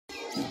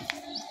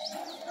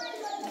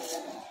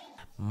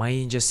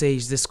Mayinja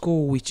says the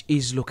school, which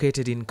is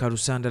located in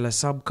Karusandala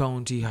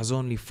sub-county, has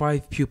only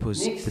 5 pupils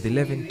with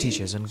 11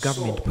 teachers on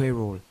government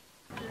payroll.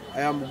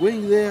 I am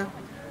going there,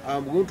 I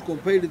am going to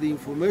compile the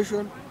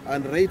information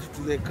and write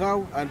to the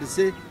cow and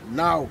say,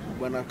 now,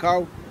 Bwana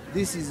Cow,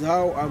 this is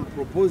how I'm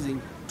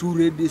proposing to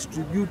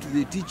redistribute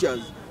the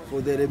teachers for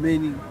the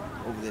remaining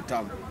of the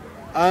term.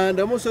 And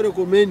I'm also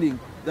recommending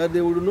that they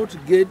will not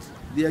get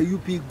their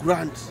UP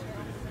grant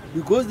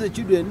because the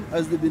children,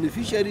 as the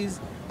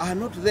beneficiaries, are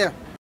not there.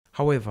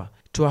 However,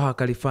 Twaha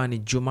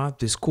Kalifani Juma,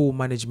 the school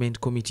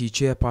management committee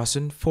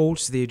chairperson,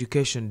 faults the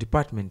education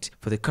department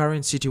for the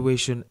current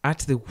situation at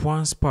the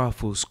once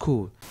powerful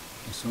school.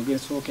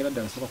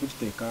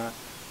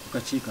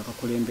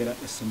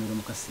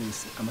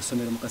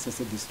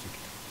 Kasese District.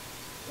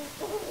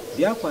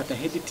 Byakwata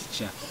head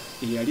teacher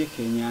eyali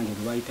Kenyange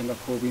bayitanga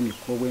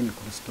kobwemi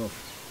Christophe.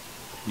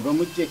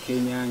 Nibamujje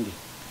Kenyange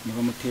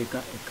nibamuteeka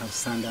e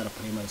Kasandara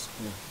Primary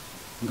School.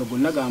 Nga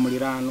bonna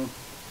gamulirano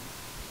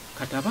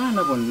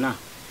katabana bonna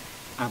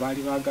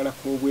abali bagala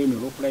kobwemi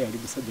olwokula yali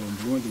busajja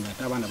omulungi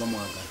ng'ate abaana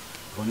bamwagala.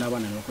 Bonna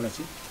abaana nokola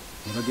ki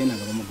nibagenda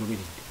nga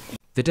bamugoberedde.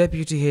 The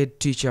deputy head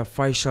teacher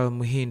Faisal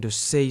Muhindo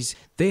says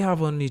they have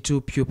only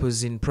 2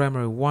 pupils in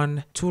primary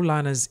 1, 2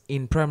 learners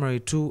in primary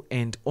 2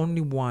 and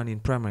only 1 in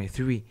primary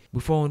 3.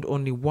 We found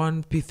only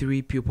 1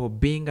 P3 pupil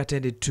being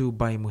attended to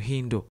by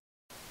Muhindo.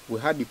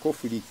 We had the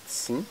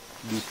conflicts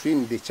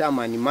between the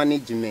chairman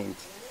management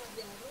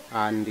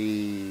and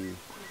the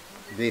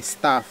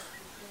staff.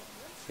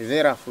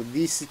 Therefore,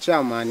 this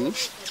chairman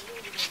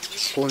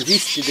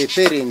convinced the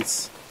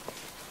parents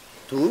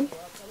to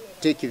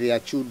take their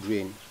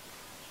children.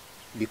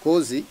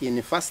 Because in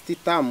the first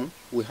term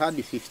we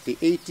had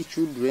 58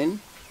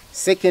 children,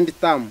 second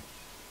term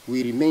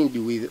we remained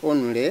with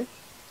only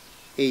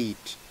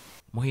 8.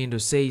 Muhindo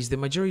says the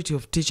majority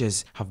of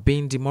teachers have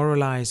been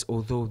demoralized,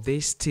 although they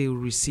still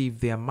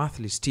receive their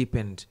monthly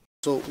stipend.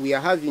 So we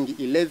are having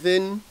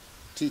 11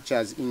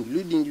 teachers,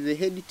 including the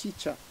head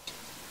teacher.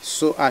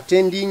 So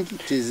attending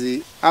it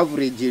is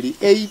averagely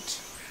 8,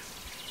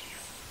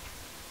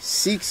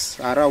 6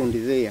 around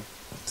there.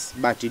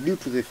 But due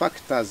to the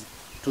fact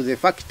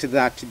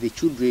that the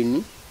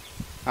children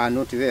are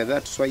not there,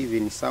 that's why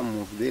even some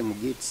of them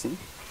get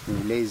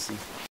lazy.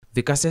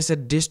 The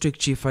Kasese District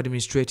Chief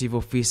Administrative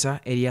Officer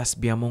Elias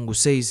Biamungu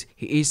says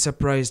he is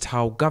surprised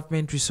how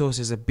government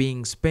resources are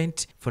being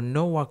spent for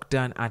no work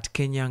done at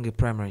Kenyange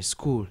Primary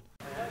School.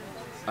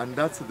 And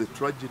that's the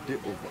tragedy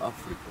of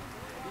Africa,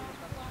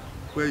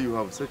 where you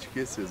have such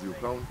cases, you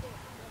count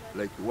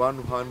like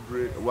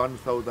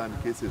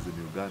 1,000 cases in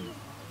Uganda.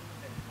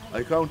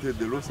 I counted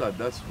the loss at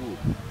that school.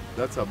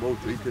 That's about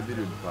 80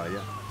 million per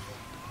year,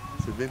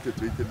 70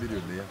 to 80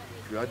 million a year.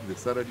 If you add the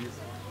salaries,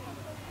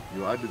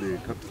 you add the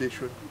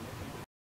capitation,